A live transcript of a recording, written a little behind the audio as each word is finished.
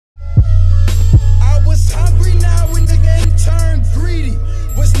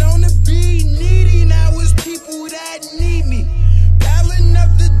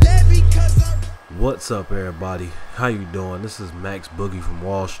What's up, everybody? How you doing? This is MaxxBoogie from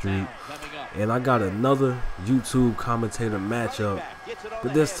Wall Street, and I got another YouTube commentator matchup,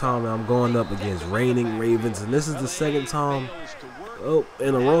 but this time I'm going up against Reigning Ravens, and this is the second time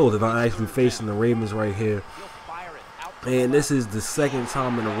in a row that I'm actually facing the Ravens right here, and this is the second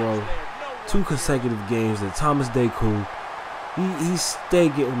time in a row, 2 consecutive games that Thomas Deku, he's stay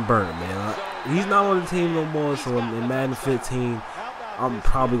getting burnt, man. He's not on the team no more, so in Madden 15, I'm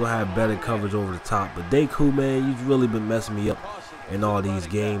probably going to have better coverage over the top. But Deku, man, you've really been messing me up in all these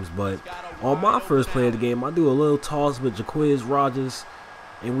games. But on my first play of the game, I do a little toss with Jacquizz Rodgers,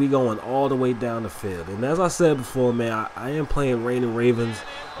 and we going all the way down the field. And as I said before, man, I am playing Reigning Ravens.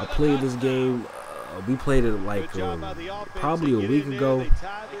 I played this game. We played it like probably a week ago.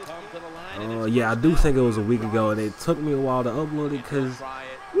 Yeah, I do think it was a week ago, and it took me a while to upload it because,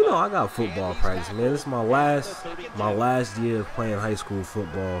 you know, I got football practice, man. This is my last year of playing high school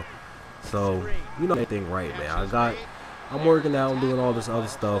football, so you know everything right, man. I'm working out and doing all this other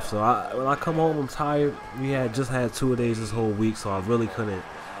stuff. So when I come home, I'm tired. We just had 2 days this whole week, so I really couldn't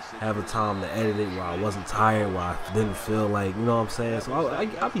have a time to edit it where I wasn't tired, where I didn't feel like, you know what I'm saying. So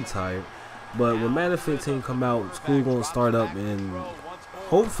I'll be tired. But when Madden 15 come out, school gonna start up, and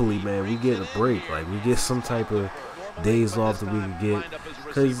hopefully, man, we get a break. Like, we get some type of days off that we can get,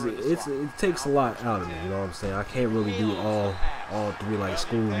 because it takes a lot out of me, you know what I'm saying. I can't really do all 3, like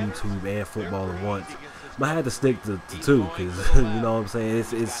school, YouTube, and football at once. But I had to stick to 2, because you know what I'm saying,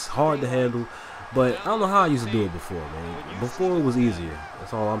 it's hard to handle. But I don't know how I used to do it before, man. Before it was easier,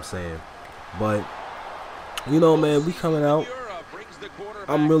 that's all I'm saying. But you know, man, we coming out.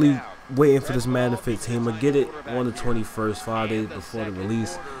 I'm really waiting for this Madden 15. I'm gonna get it on the 21st, 5 days before the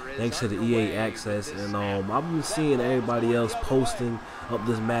release, thanks to the EA access. And I've been seeing everybody else posting up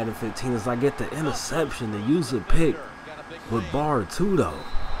this Madden 15 as I get the interception, the user pick with bar 2 though.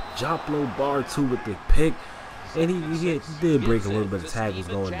 Joplo bar 2 with the pick, and he did break a little bit of tackles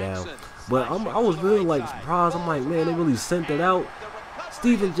going down. But I was really like surprised. I'm like, man, they really sent it out.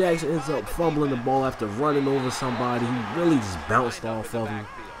 Steven Jackson ends up fumbling the ball after running over somebody. He really just bounced off of him,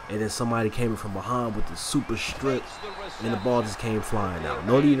 and then somebody came in from behind with the super strip, and the ball just came flying out.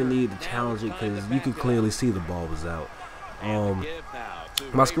 Don't even need to challenge it because you can clearly see the ball was out.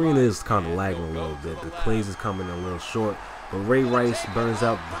 My screen is kind of lagging a little bit. The plays is coming in a little short, but Ray Rice burns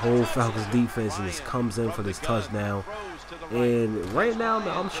out the whole Falcons defense and just comes in for this touchdown. And right now,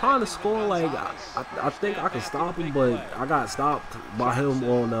 I'm trying to score. Like, I think I can stop him, but I got stopped by him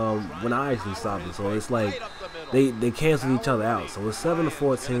on when I actually stopped him. So it's like they cancel each other out. So it's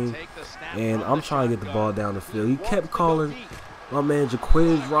 7-14, and I'm trying to get the ball down the field. He kept calling my man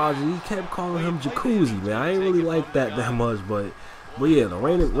Jacquizz Rodgers. He kept calling him Jacuzzi, man. I ain't really like that much, but yeah, the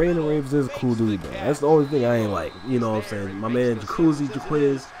Reigning Ravens is a cool dude, man. That's the only thing I ain't like. You know what I'm saying? My man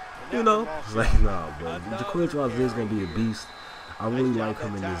Jacquizz. You know, it's like, nah, but Jacquizz Rodgers is gonna be a beast. I really like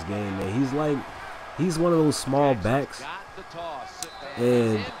him in this game, man. He's one of those small backs,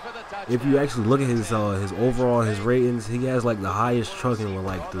 and if you actually look at his overall ratings, he has like the highest trucking with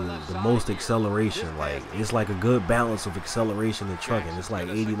like the most acceleration. Like, it's like a good balance of acceleration and trucking. It's like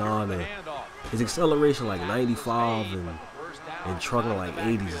 89, and his acceleration like 95, and trucking like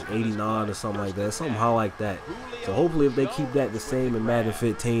 80s, 89 or something like that, somehow like that. So hopefully if they keep that the same in Madden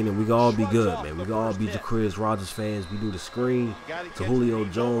 15, and we can all be good, man. We can all be Jacquizz Rodgers fans. We do the screen to Julio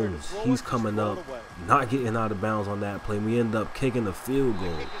Jones. He's coming up, not getting out of bounds on that play. We end up kicking the field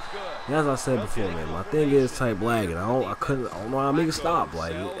goal. And as I said before, man, my thing is type lagging. I don't know how to make it stop.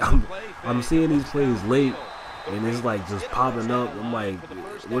 Like, I'm seeing these plays late, and it's like just popping up. I'm like,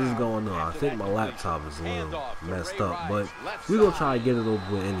 what is going on? I think my laptop is a little messed up, but we're gonna try to get it over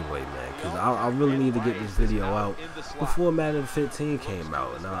with anyway, man, because I really need to get this video out before Madden 15 came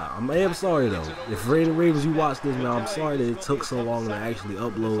out. And I am sorry though, if Reigning Ravens, you watch this, man, I'm sorry that it took so long to actually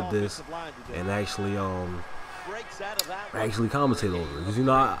upload this and actually commentate over it, because, you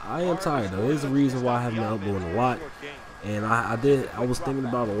know, I am tired though. There's a reason why I haven't been uploading a lot, and I was thinking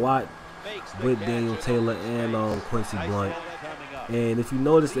about a lot with Daniel Taylor and Quincy Blunt. And if you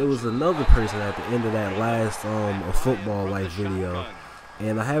notice, there was another person at the end of that last A Football Life video,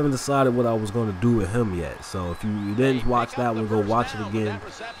 and I haven't decided what I was going to do with him yet. So if you didn't watch that one, go watch it again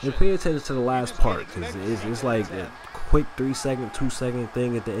and pay attention to the last part, because it's like a quick 3-second, 2-second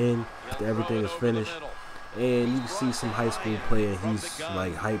thing at the end after everything is finished. And you can see some high school player, he's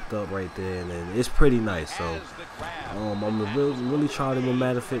like hyped up right there, and it's pretty nice. So I'm really trying to, when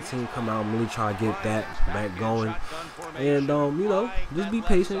Madden 15 come out, I'm really trying to get that back going. And you know, just be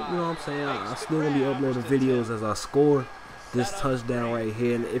patient, you know what I'm saying. I'm still gonna be uploading videos as I score this touchdown right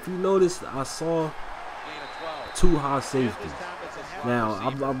here. And if you notice, I saw 2 high safeties. Now,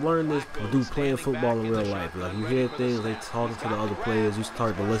 I've learned this through playing football in real life. Like, you hear things, they talking to the other players, you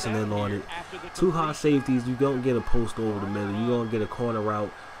start to listen in on it. Two high safeties, you don't get a post over the middle. You're going to get a corner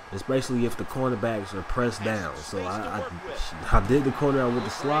route, especially if the cornerbacks are pressed down. So I did the corner out with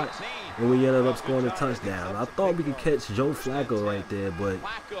the slot, and we ended up scoring a touchdown. I thought we could catch Joe Flacco right there, but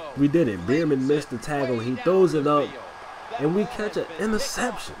we didn't. Bierman missed the tackle. He throws it up, and we catch an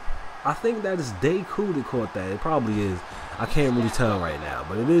interception. I think that is Deku that caught that. It probably is. I can't really tell right now,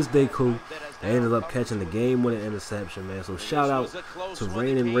 but it is Deku. They ended up catching the game with an interception, man. So shout out to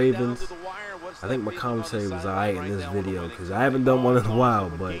Reigning Ravens. I think my commentary was alright in this video because I haven't done one in a while.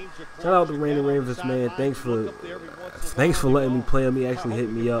 But shout out to Reigning Ravens, man. Thanks for letting me play him. He actually hit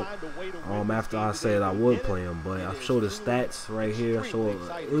me up after I said I would play him. But I showed the stats right here.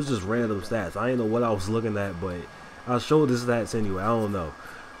 It was just random stats. I didn't know what I was looking at, but I showed the stats anyway. I don't know.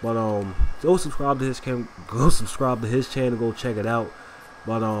 But go subscribe to his channel, go check it out.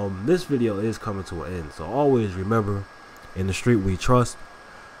 But this video is coming to an end. So always remember, in the street we trust.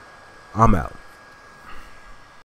 I'm out.